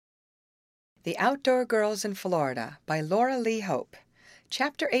The Outdoor Girls in Florida by Laura Lee Hope.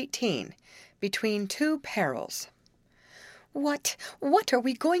 Chapter 18. Between Two Perils. What are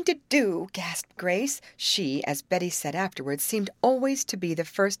we going to do?" gasped Grace. She, as Betty said afterwards, seemed always to be the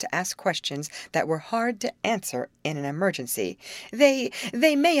first to ask questions that were hard to answer in an emergency. They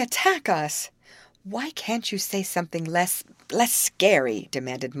may attack us." "Why can't you say something less scary?"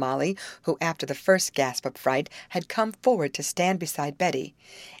 demanded Molly, who, after the first gasp of fright, had come forward to stand beside Betty.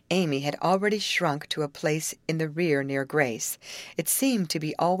 Amy had already shrunk to a place in the rear near Grace. It seemed to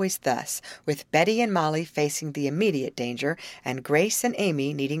be always thus, with Betty and Molly facing the immediate danger, and Grace and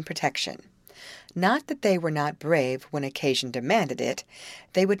Amy needing protection. Not that they were not brave when occasion demanded it.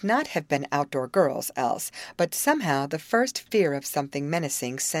 They would not have been outdoor girls else, but somehow the first fear of something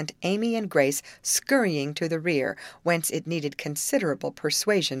menacing sent Amy and Grace scurrying to the rear, whence it needed considerable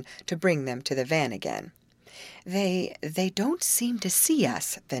persuasion to bring them to the van again. They don't seem to see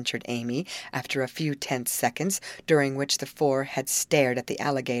us," ventured Amy, after a few tense seconds, during which the four had stared at the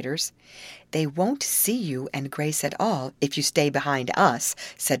alligators. "They won't see you and Grace at all if you stay behind us,"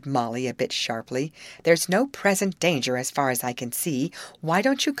 said Molly a bit sharply. "There's no present danger as far as I can see. Why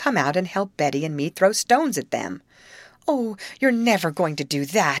don't you come out and help Betty and me throw stones at them?" "Oh, you're never going to do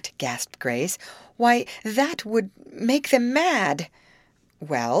that," gasped Grace. "Why, that would make them mad."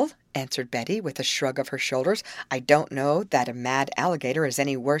 "Well," answered Betty, with a shrug of her shoulders, "I don't know that a mad alligator is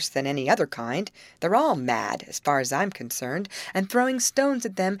any worse than any other kind. They're all mad, as far as I'm concerned, and throwing stones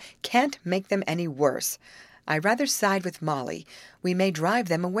at them can't make them any worse. I rather side with Molly. We may drive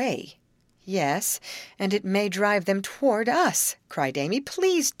them away." "Yes, and it may drive them toward us," cried Amy.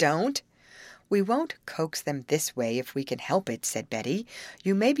 "Please don't." "We won't coax them this way if we can help it," said Betty.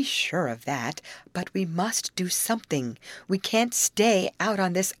 "You may be sure of that. But we must do something. We can't stay out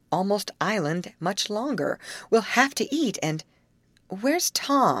on this almost island much longer. We'll have to eat, and—" "Where's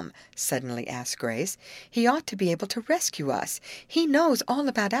Tom?" suddenly asked Grace. "He ought to be able to rescue us. He knows all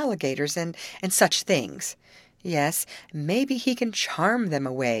about alligators and such things." "Yes, maybe he can charm them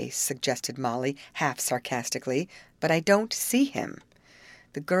away," suggested Molly, half sarcastically. "But I don't see him."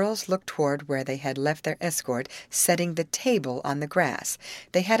 The girls looked toward where they had left their escort, setting the table on the grass.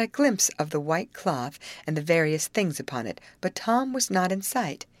 They had a glimpse of the white cloth and the various things upon it, but Tom was not in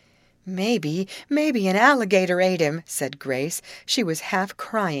sight. Maybe an alligator ate him," said Grace. She was half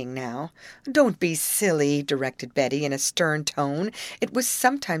crying now. "Don't be silly," directed Betty in a stern tone. It was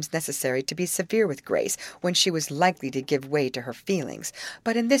sometimes necessary to be severe with Grace when she was likely to give way to her feelings,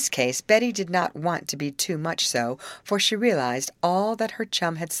 but in this case Betty did not want to be too much so, for she realized all that her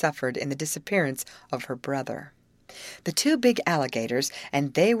chum had suffered in the disappearance of her brother. The two big alligators,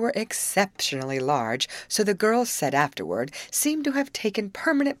 and they were exceptionally large, so the girls said afterward, seemed to have taken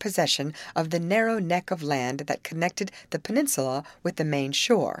permanent possession of the narrow neck of land that connected the peninsula with the main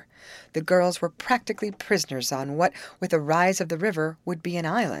shore. The girls were practically prisoners on what, with the rise of the river, would be an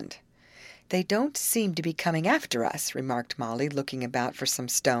island. "They don't seem to be coming after us," remarked Molly, looking about for some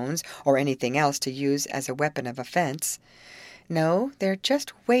stones or anything else to use as a weapon of offense. "No, they're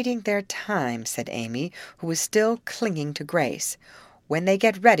just waiting their time," said Amy, who was still clinging to Grace. "When they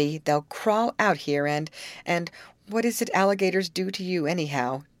get ready, they'll crawl out here and what is it alligators do to you,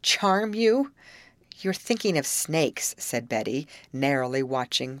 anyhow? Charm you?" "You're thinking of snakes," said Betty, narrowly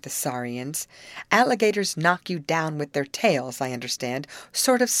watching the saurians. "Alligators knock you down with their tails, I understand,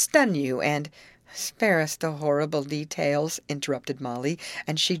 sort of stun you and—" "Spare us the horrible details," interrupted Molly,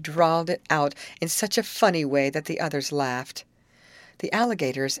 and she drawled it out in such a funny way that the others laughed. The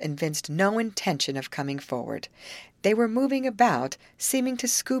alligators evinced no intention of coming forward. They were moving about, seeming to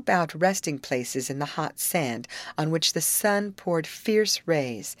scoop out resting places in the hot sand, on which the sun poured fierce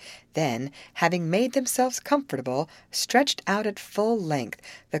rays. Then, having made themselves comfortable, stretched out at full length,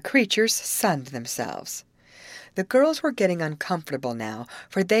 the creatures sunned themselves. The girls were getting uncomfortable now,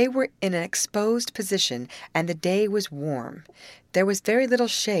 for they were in an exposed position, and the day was warm. There was very little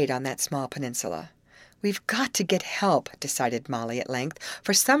shade on that small peninsula. "We've got to get help," decided Molly at length.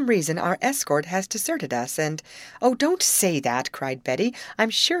 "For some reason our escort has deserted us, and—" "Oh, don't say that," cried Betty.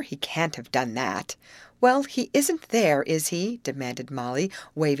 "I'm sure he can't have done that." "Well, he isn't there, is he?" demanded Molly,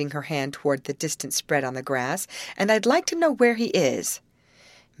 waving her hand toward the distant spread on the grass. "And I'd like to know where he is."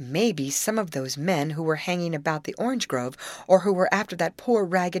 "Maybe some of those men who were hanging about the orange grove, or who were after that poor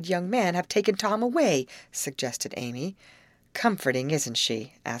ragged young man, have taken Tom away," suggested Amy. "Comforting, isn't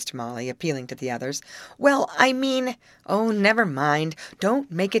she?" asked Molly, appealing to the others. "Well, I mean—" "Oh, never mind. Don't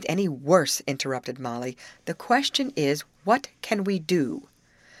make it any worse," interrupted Molly. "The question is, what can we do?"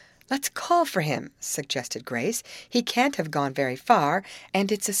 "Let's call for him," suggested Grace. "He can't have gone very far, and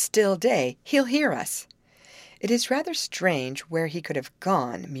it's a still day. He'll hear us." "It is rather strange where he could have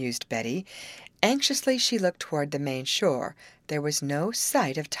gone," mused Betty. Anxiously she looked toward the main shore. There was no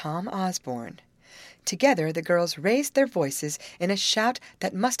sight of Tom Osborne. Together the girls raised their voices in a shout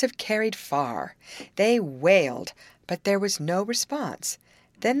that must have carried far. They wailed, but there was no response.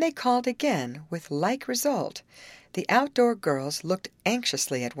 Then they called again, with like result. The outdoor girls looked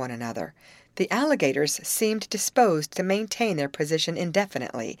anxiously at one another. The alligators seemed disposed to maintain their position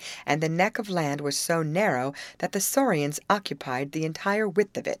indefinitely, and the neck of land was so narrow that the saurians occupied the entire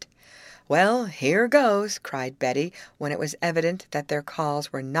width of it. "Well, here goes," cried Betty, when it was evident that their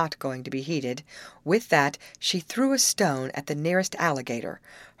calls were not going to be heeded. With that, she threw a stone at the nearest alligator.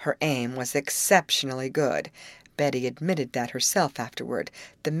 Her aim was exceptionally good. Betty admitted that herself afterward,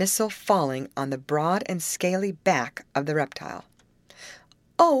 the missile falling on the broad and scaly back of the reptile.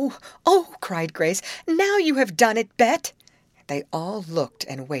 "Oh, oh!" cried Grace. "Now you have done it, Bet!" They all looked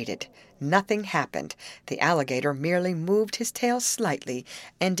and waited. Nothing happened. The alligator merely moved his tail slightly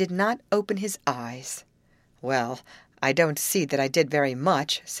and did not open his eyes. "Well, I don't see that I did very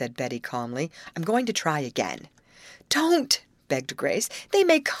much," said Betty calmly. "I'm going to try again." "Don't!" begged Grace. "They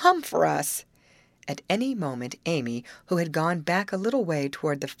may come for us." At any moment Amy, who had gone back a little way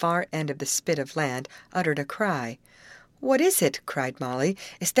toward the far end of the spit of land, uttered a cry. "What is it?" cried Molly.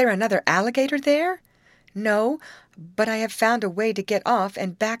 "Is there another alligator there?" "No, but I have found a way to get off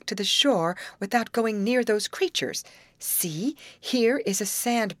and back to the shore without going near those creatures. See, here is a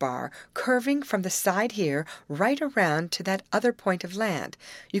sandbar curving from the side here right around to that other point of land.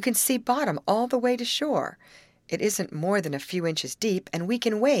 You can see bottom all the way to shore. It isn't more than a few inches deep, and we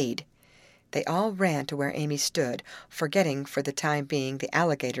can wade." They all ran to where Amy stood, forgetting for the time being the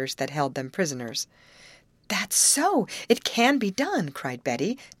alligators that held them prisoners. "That's so! It can be done!" cried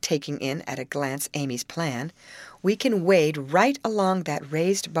Betty, taking in at a glance Amy's plan. "We can wade right along that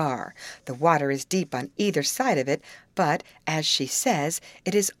raised bar. The water is deep on either side of it, but, as she says,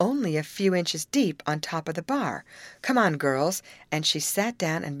 it is only a few inches deep on top of the bar. Come on, girls," and she sat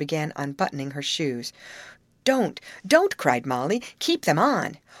down and began unbuttoning her shoes. Don't!" cried Molly. "Keep them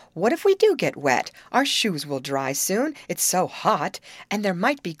on. What if we do get wet? Our shoes will dry soon, it's so hot, and there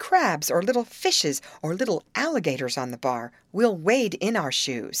might be crabs or little fishes or little alligators on the bar. We'll wade in our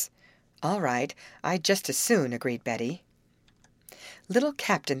shoes." "All right, I'd just as soon," agreed Betty. Little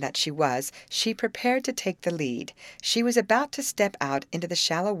captain that she was, she prepared to take the lead. She was about to step out into the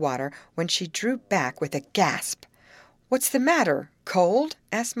shallow water when she drew back with a gasp. "What's the matter? Cold?"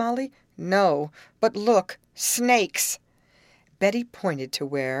 asked Molly. "No, but look, snakes!" Betty pointed to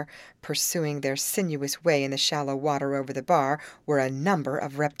where, pursuing their sinuous way in the shallow water over the bar, were a number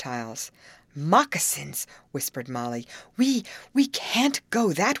of reptiles. "Moccasins!" whispered Molly. We can't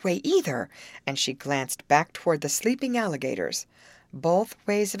go that way either," and she glanced back toward the sleeping alligators. Both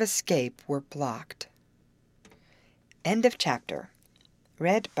ways of escape were blocked. End of chapter.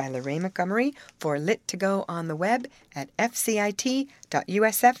 Read by Lorraine Montgomery for Lit to Go on the web at fcit.usf.edu.